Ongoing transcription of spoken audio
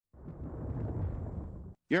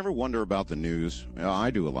You ever wonder about the news? I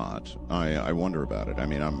do a lot. I wonder about it. I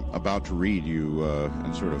mean, I'm about to read you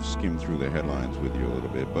and sort of skim through the headlines with you a little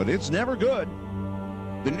bit, but it's never good.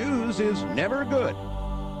 The news is never good.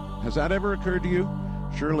 Has that ever occurred to you?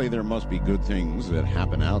 Surely there must be good things that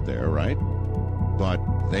happen out there, right? But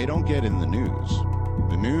they don't get in the news.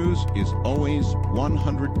 The news is always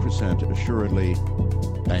 100% assuredly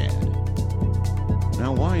bad.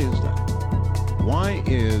 Now, why is that? Why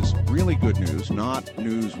is really good news not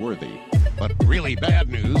newsworthy, but really bad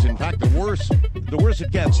news? In fact, the worse it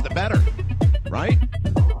gets, the better, right?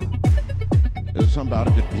 There's something about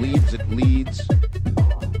it. If it bleeds, it leads.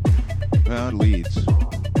 Well, it leads.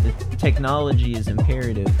 The technology is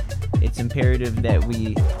imperative. It's imperative that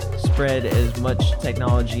we spread as much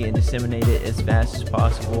technology and disseminate it as fast as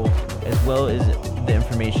possible, as well as the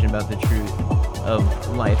information about the truth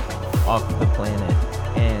of life off the planet,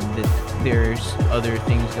 and that there's other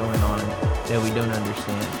things going on that we don't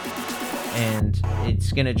understand. And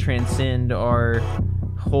it's going to transcend our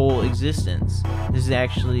whole existence. This is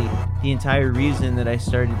actually the entire reason that I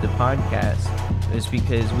started the podcast, is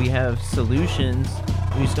because we have solutions,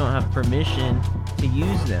 we just don't have permission to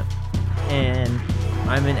use them. And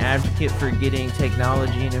I'm an advocate for getting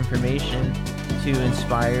technology and information to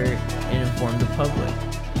inspire and inform the public.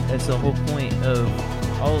 That's the whole point of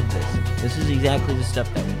all of this. This is exactly the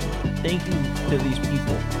stuff that we do. Thank you to these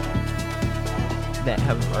people that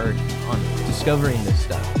are on discovering this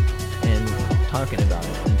stuff and talking about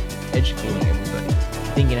it and educating everybody,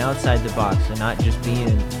 thinking outside the box and not just being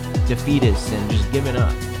defeatists and just giving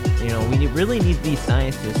up. You know, we really need these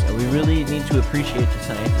scientists, and we really need to appreciate the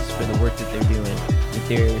scientists for the work that they're doing. That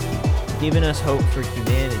they're giving us hope for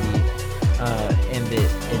humanity, and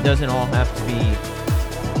that it doesn't all have to be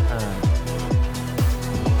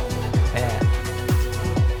bad.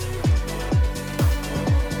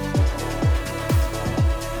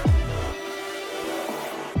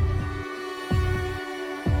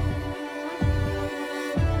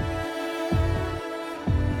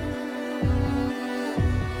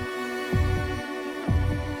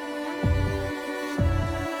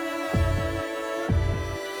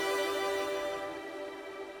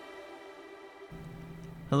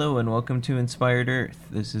 Hello and welcome to Inspired Earth.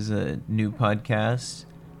 This is a new podcast,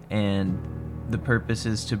 and the purpose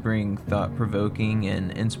is to bring thought-provoking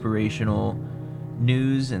and inspirational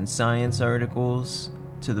news and science articles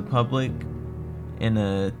to the public in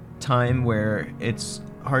a time where it's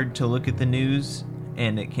hard to look at the news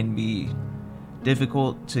and it can be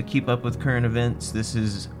difficult to keep up with current events. This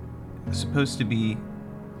is supposed to be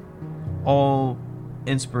all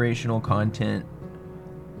inspirational content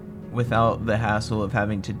without the hassle of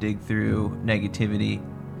having to dig through negativity.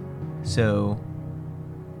 So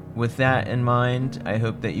with that in mind, I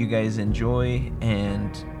hope that you guys enjoy,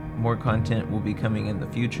 and more content will be coming in the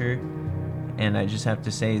future. And I just have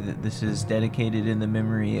to say that this is dedicated in the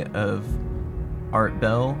memory of Art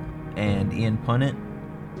Bell and Ian Punnett.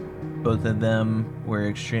 Both of them were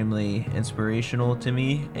extremely inspirational to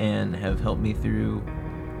me and have helped me through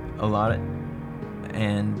a lot.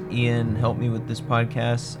 And Ian helped me with this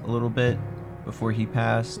podcast a little bit before he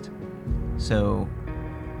passed. So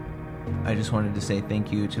I just wanted to say thank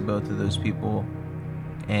you to both of those people.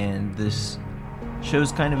 And this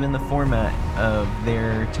show's kind of in the format of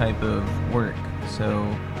their type of work. So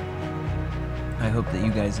I hope that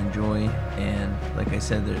you guys enjoy. And like I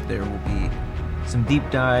said, there will be some deep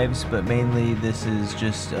dives, but mainly this is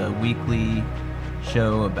just a weekly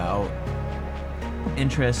show about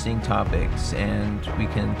interesting topics, and we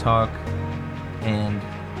can talk, and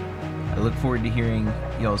I look forward to hearing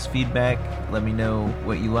y'all's feedback. Let me know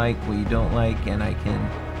what you like, what you don't like, and I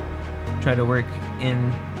can try to work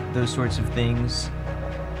in those sorts of things.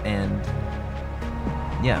 And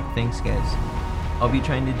yeah, thanks guys. I'll be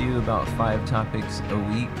trying to do about 5 topics a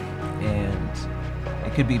week, and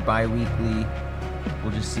it could be bi-weekly.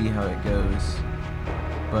 We'll just see how it goes.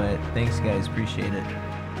 But thanks guys, appreciate it.